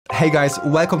Hey guys,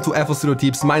 welcome to FL Studio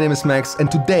Tips. My name is Max, and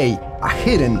today a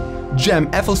hidden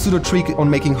gem FL Studio trick on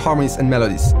making harmonies and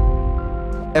melodies.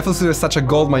 FL Studio is such a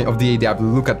goldmine of the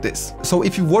ADAW, look at this. So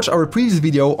if you watch our previous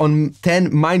video on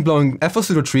 10 mind-blowing FL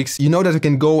Studio tricks, you know that you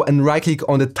can go and right-click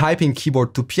on the typing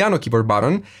keyboard to piano keyboard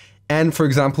button and, for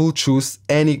example, choose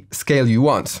any scale you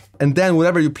want. And then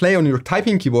whatever you play on your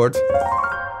typing keyboard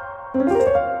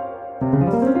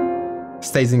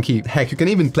stays in key. Heck, you can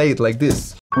even play it like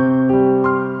this.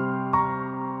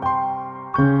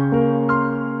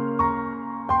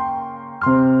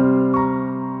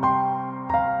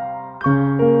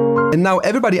 And now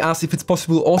everybody asks if it's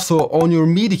possible also on your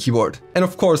MIDI keyboard. And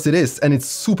of course it is, and it's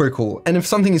super cool. And if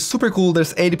something is super cool,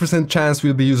 there's 80% chance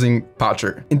we'll be using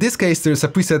Patcher. In this case, there's a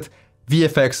preset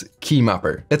VFX Key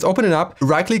Mapper. Let's open it up,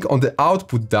 right-click on the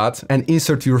output dot, and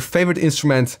insert your favorite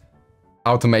instrument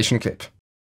automation clip.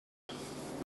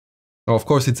 Of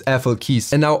course, it's FL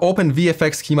keys. And now open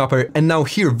VFX Key Mapper, and now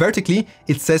here vertically,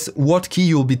 it says what key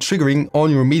you'll be triggering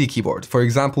on your MIDI keyboard. For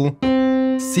example,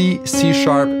 C, C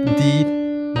sharp, D,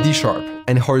 D sharp.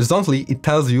 And horizontally, it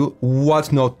tells you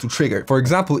what note to trigger. For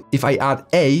example, if I add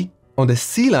A on the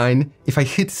C line, if I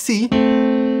hit C,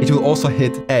 it will also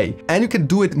hit A. And you can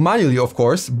do it manually, of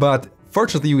course, but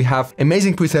fortunately we have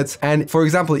amazing presets. And for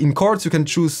example, in chords, you can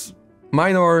choose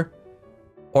minor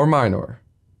or minor.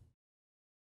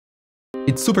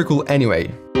 It's super cool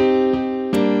anyway.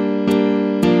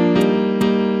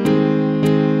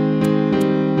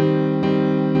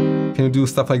 Can you do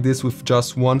stuff like this with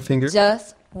just one finger?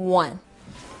 Just one.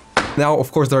 Now,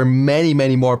 of course, there are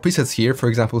many more presets here, for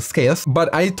example, scales,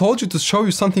 but I told you to show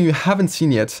you something you haven't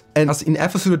seen yet. And as in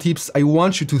FL Studio Tips, I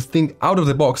want you to think out of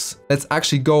the box. Let's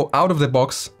actually go out of the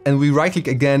box, and we right-click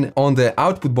again on the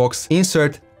output box,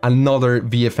 insert another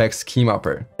VFX Key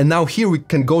Mapper. And now here we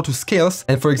can go to scales,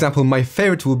 and for example, my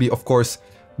favorite will be, of course,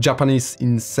 Japanese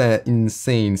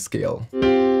insane scale.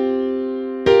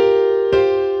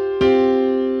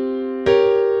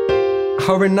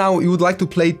 However, now you would like to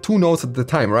play 2 notes at the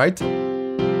time, right?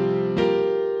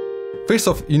 First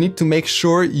off, you need to make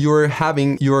sure you're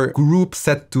having your group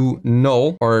set to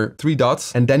null or 3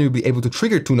 dots, and then you'll be able to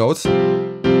trigger 2 notes.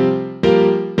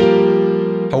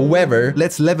 However,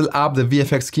 let's level up the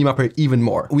VFX Key Mapper even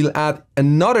more. We'll add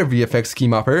another VFX Key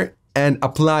Mapper and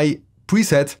apply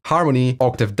preset harmony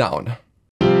octave down.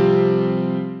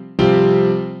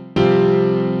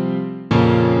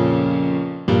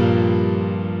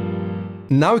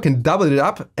 Now we can double it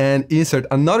up and insert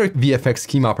another VFX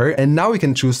Key Mapper, and now we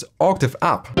can choose octave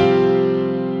up.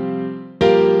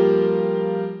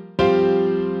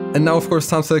 And now, of course,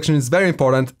 sound selection is very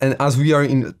important, and as we are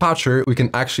in Patcher, we can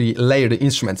actually layer the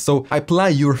instruments. So apply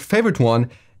your favorite one,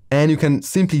 and you can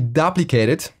simply duplicate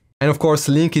it, and of course,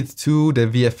 link it to the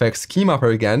VFX Key Mapper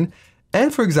again,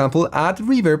 and for example, add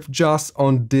reverb just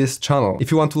on this channel. If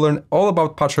you want to learn all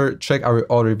about Patcher, check our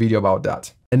other video about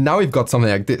that. And now we've got something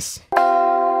like this.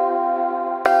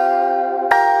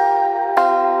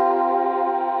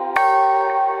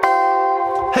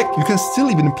 Heck, you can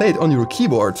still even play it on your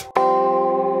keyboard.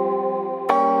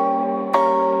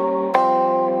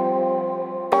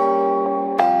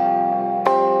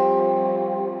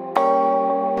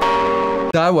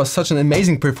 That was such an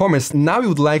amazing performance. Now we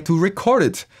would like to record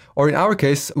it. Or in our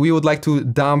case, we would like to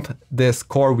dump the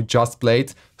score we just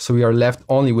played, so we are left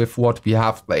only with what we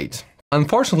have played.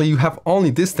 Unfortunately, you have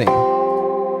only this thing.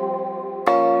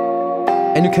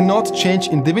 And you cannot change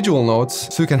individual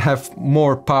notes, so you can have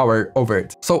more power over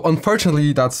it. So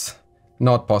unfortunately, that's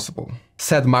not possible.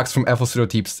 Said Max from FL Studio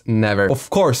Tips, never. Of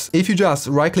course, if you just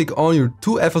right-click on your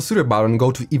FL Studio button,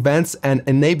 go to Events and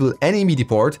enable any MIDI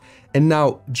port, and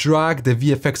now drag the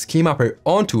VFX Key Mapper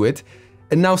onto it,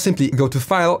 and now simply go to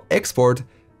File, Export,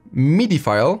 MIDI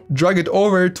file, drag it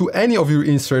over to any of your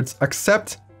inserts,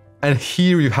 accept, and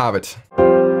here you have it.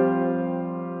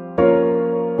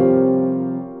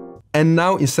 And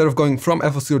now, instead of going from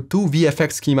FL Studio to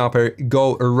VFX Key Mapper,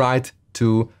 go right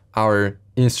to our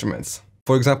instruments.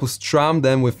 For example, strum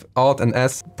them with Alt and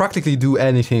S, practically do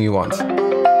anything you want.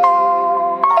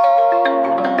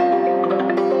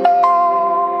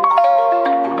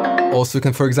 Also, you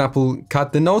can, for example,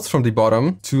 cut the notes from the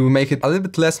bottom to make it a little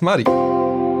bit less muddy.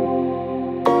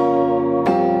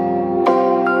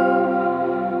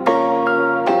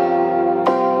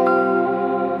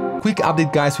 quick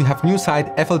update, guys, we have new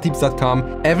site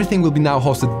fltips.com. Everything will be now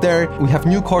hosted there. We have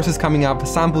new courses coming up,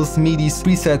 samples, MIDIs,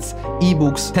 presets,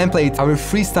 ebooks, templates. Our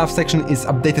free stuff section is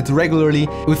updated regularly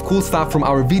with cool stuff from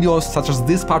our videos such as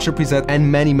this patcher preset and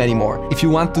many more. If you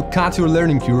want to cut your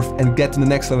learning curve and get to the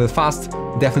next level fast,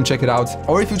 definitely check it out.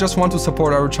 Or if you just want to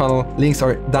support our channel, links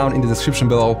are down in the description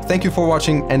below. Thank you for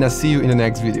watching and I'll see you in the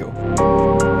next video.